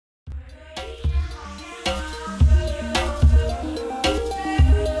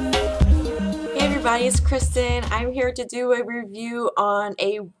everybody, it's Kristen. I'm here to do a review on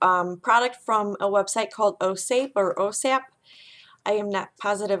a product from a website called Oasap or Oasap. I am not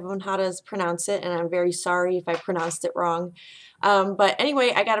positive on how to pronounce it, and I'm very sorry if I pronounced it wrong. But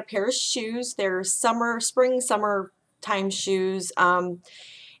anyway, I got a pair of shoes. They're spring, summer time shoes, and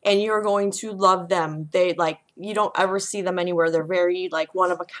you're going to love them. You don't ever see them anywhere. They're very like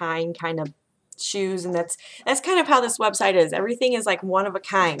one of a kind kind of shoes, and that's kind of how this website is. Everything is like one of a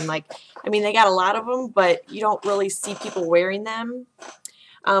kind. Like, I mean, they got a lot of them, but you don't really see people wearing them.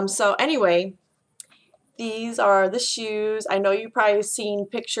 So anyway, these are the shoes. I know you've probably seen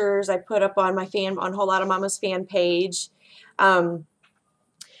pictures I put up on my on Whole Lotta Mama's fan page.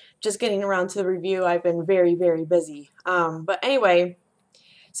 Just getting around to the review. I've been very, very busy. But anyway,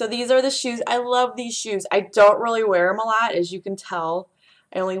 so these are the shoes. I love these shoes. I don't really wear them a lot, as you can tell.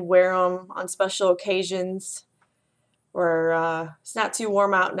 I only wear them on special occasions where it's not too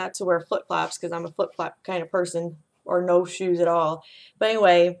warm out, not to wear flip-flops, because I'm a flip-flop kind of person, or no shoes at all. But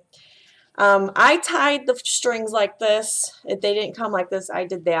anyway, I tied the strings like this. If they didn't come like this, I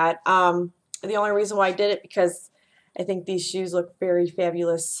did that. The only reason why I did it because I think these shoes look very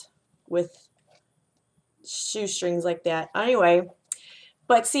fabulous with shoestrings like that. Anyway,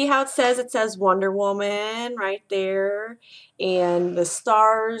 but see how it says Wonder Woman right there, and the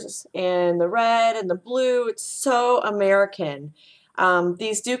stars and the red and the blue. It's so American.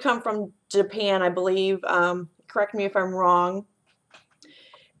 These do come from Japan, I believe. Correct me if I'm wrong.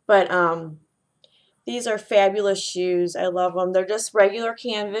 But these are fabulous shoes. I love them. They're just regular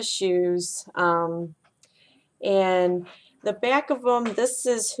canvas shoes. And the back of them, this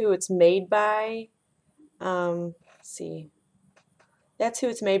is who it's made by. Let's see. That's who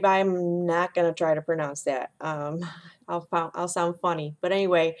it's made by. I'm not going to try to pronounce that. I'll sound funny. But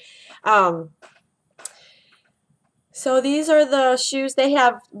anyway, so these are the shoes. They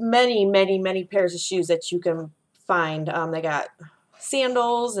have many, many, many pairs of shoes that you can find. They got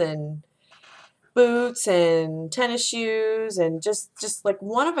sandals and boots and tennis shoes, and just like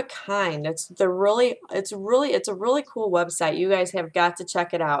one of a kind. It's a really cool website. You guys have got to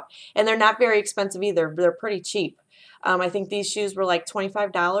check it out. And they're not very expensive either. They're pretty cheap. I think these shoes were like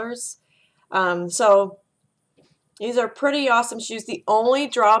 $25. So these are pretty awesome shoes. The only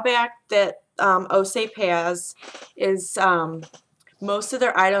drawback that Oasap has is most of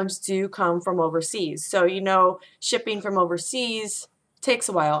their items do come from overseas. So, you know, shipping from overseas takes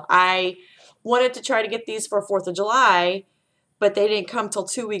a while. I wanted to try to get these for 4th of July, but they didn't come till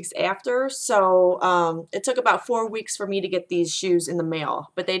 2 weeks after. So it took about 4 weeks for me to get these shoes in the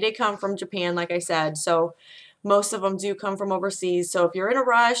mail. But they did come from Japan, like I said. So most of them do come from overseas. So if you're in a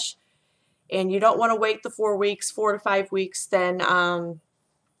rush and you don't want to wait the 4 weeks, 4 to 5 weeks, then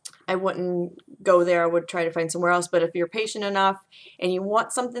I wouldn't go there. I would try to find somewhere else. But if you're patient enough and you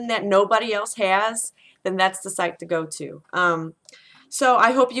want something that nobody else has, then that's the site to go to. So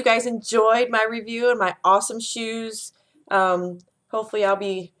I hope you guys enjoyed my review and my awesome shoes. Hopefully I'll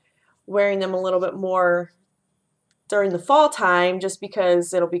be wearing them a little bit more during the fall time, just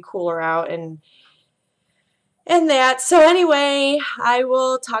because it'll be cooler out and that. So anyway, I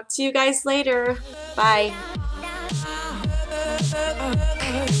will talk to you guys later. Bye.